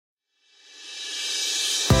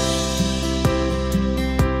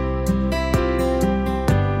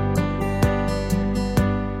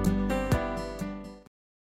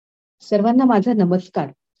सर्वांना माझा नमस्कार.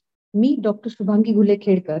 मी doctor Shubhangi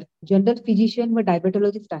Khedkar, general physician व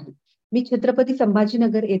डायबेटॉलॉजिस्ट आहे. मी छत्रपती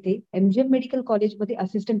संभाजीनगर येथे एमजीएम मेडिकल कॉलेजमध्ये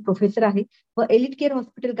असिस्टंट प्रोफेसर आहे व एलिट केअर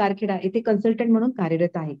हॉस्पिटल गारखेडा येथे कन्सल्टंट म्हणून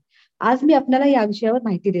कार्यरत आहे. आज मी आपल्याला या विषयावर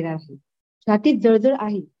माहिती देणार आहे. छातीत जळजळ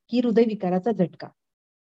आहे की हृदयविकाराचा झटका?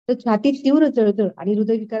 तर छातीत तीव्र जळजळ आणि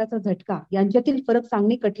हृदयविकाराचा झटका यांच्यातील फरक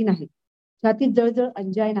सांगणे कठीण आहे. छातीत जळजळ,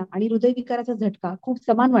 अंजायना आणि हृदयविकाराचा झटका खूप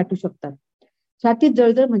समान वाटू शकतात. छातीत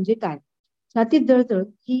जळजळ म्हणजे काय? छातीत जळजळ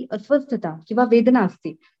ही अस्वस्थता किंवा वेदना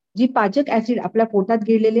असते, जी पाचक ऍसिड आपल्या पोटात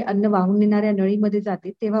गेलेले अन्न वाहून नेणाऱ्या नळीमध्ये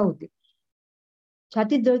जाते तेव्हा होते.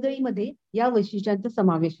 छातीत जळजळीमध्ये या वैशिष्ट्यांचा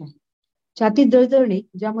समावेश आहे. छातीत जळजळणे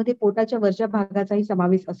ज्यामध्ये पोटाच्या वरच्या भागाचाही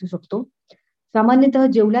समावेश असू शकतो. सामान्यतः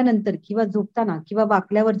जेवल्यानंतर किंवा झोपताना किंवा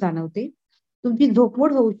वाकल्यावर जाणवते. तुमची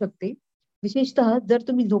झोपमोड होऊ शकते. विशेषतः जर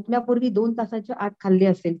तुम्ही झोपण्यापूर्वी 2 तासाच्या आत खाल्ले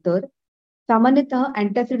असेल तर. सामान्यतः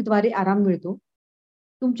अँटासिडद्वारे आराम मिळतो.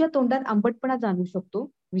 तुमच्या तोंडात आंबटपणा जाणवू शकतो,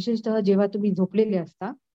 विशेषतः जेव्हा तुम्ही झोपलेले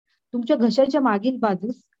असता. तुमच्या घशाच्या मागील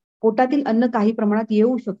बाजूस पोटातील अन्न काही प्रमाणात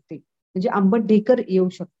येऊ शकते, म्हणजे आंबट ढेकर येऊ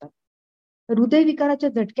शकतात. हृदयविकाराच्या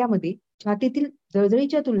झटक्यामध्ये छातीतील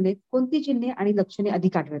जळजळीच्या तुलनेत कोणती चिन्हे आणि लक्षणे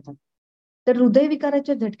अधिक आढळतात? तर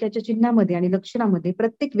हृदयविकाराच्या झटक्याच्या चिन्हामध्ये आणि लक्षणामध्ये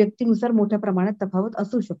प्रत्येक व्यक्तीनुसार मोठ्या प्रमाणात तफावत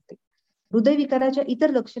असू शकते. हृदयविकाराच्या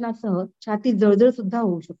इतर लक्षणांसह छातीत जळजळ सुद्धा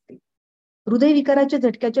होऊ शकते. हृदयविकाराच्या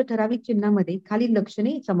झटक्याच्या ठराविक चिन्हामध्ये खालील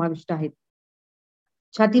लक्षणे समाविष्ट आहेत.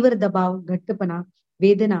 छातीवर दबाव, घट्टपणा,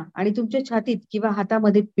 वेदना आणि तुमच्या छातीत किंवा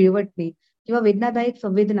हातामध्ये पिळवटणे किंवा वेदनादायक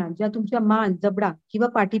संवेदना ज्या तुमच्या मान, जबडा किंवा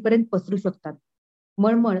पाठीपर्यंत पसरू शकतात.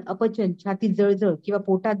 मळमळ, अपचन, छातीत जळजळ किंवा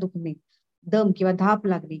पोटात दुखणे, दम किंवा धाप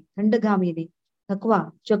लागणे, थंड घाम येणे, थकवा,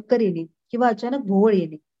 चक्कर येणे किंवा अचानक भोवळ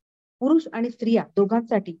येणे. पुरुष आणि स्त्रिया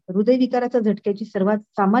दोघांसाठी हृदयविकाराच्या झटक्याची सर्वात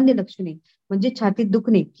सामान्य लक्षणे म्हणजे छातीत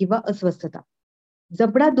दुखणे किंवा अस्वस्थता,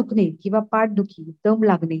 जबडा दुखणे किंवा पाठदुखी, दम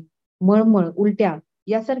लागणे, मळमळ, उलट्या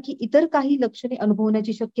यासारखी इतर काही लक्षणे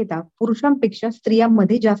अनुभवण्याची शक्यता पुरुषांपेक्षा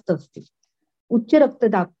स्त्रियांमध्ये जास्त असते. उच्च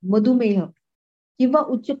रक्तदाब, मधुमेह किंवा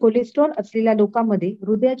उच्च कोलेस्ट्रॉल असलेल्या लोकांमध्ये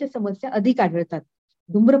हृदयाच्या समस्या अधिक आढळतात.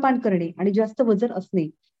 धूम्रपान करणे आणि जास्त वजन असणे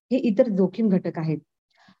हे इतर जोखीम घटक आहेत.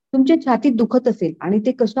 तुमच्या छातीत दुखत असेल आणि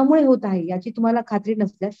ते कशामुळे होत आहे याची तुम्हाला खात्री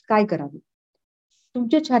नसल्यास काय करावे?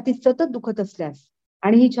 तुमच्या छातीत सतत दुखत असल्यास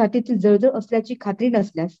आणि ही छातीतील जळजळ असल्याची खात्री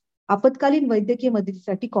नसल्यास आपत्कालीन वैद्यकीय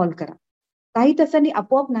मदतीसाठी कॉल करा. काही तासांनी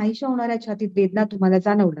आपोआप नाहीशा होणाऱ्या छातीत वेदना तुम्हाला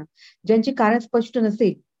जाणवल्या, ज्यांचे कारण स्पष्ट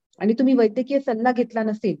नसेल आणि तुम्ही वैद्यकीय सल्ला घेतला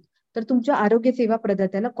नसेल तर तुमच्या आरोग्य सेवा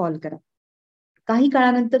प्रदात्याला कॉल करा. काही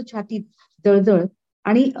काळानंतर छातीत जळजळ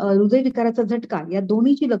आणि हृदयविकाराचा झटका या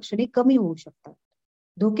दोन्हीची लक्षणे कमी होऊ शकतात.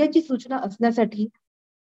 धोक्याची सूचना असण्यासाठी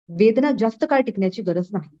वेदना जास्त काळ टिकण्याची गरज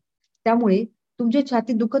नाही. त्यामुळे तुमच्या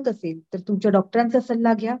छातीत दुखत असेल तर तुमच्या डॉक्टरांचा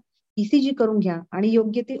सल्ला घ्या, ईसीजी करून घ्या आणि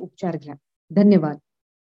योग्य ते उपचार घ्या. धन्यवाद.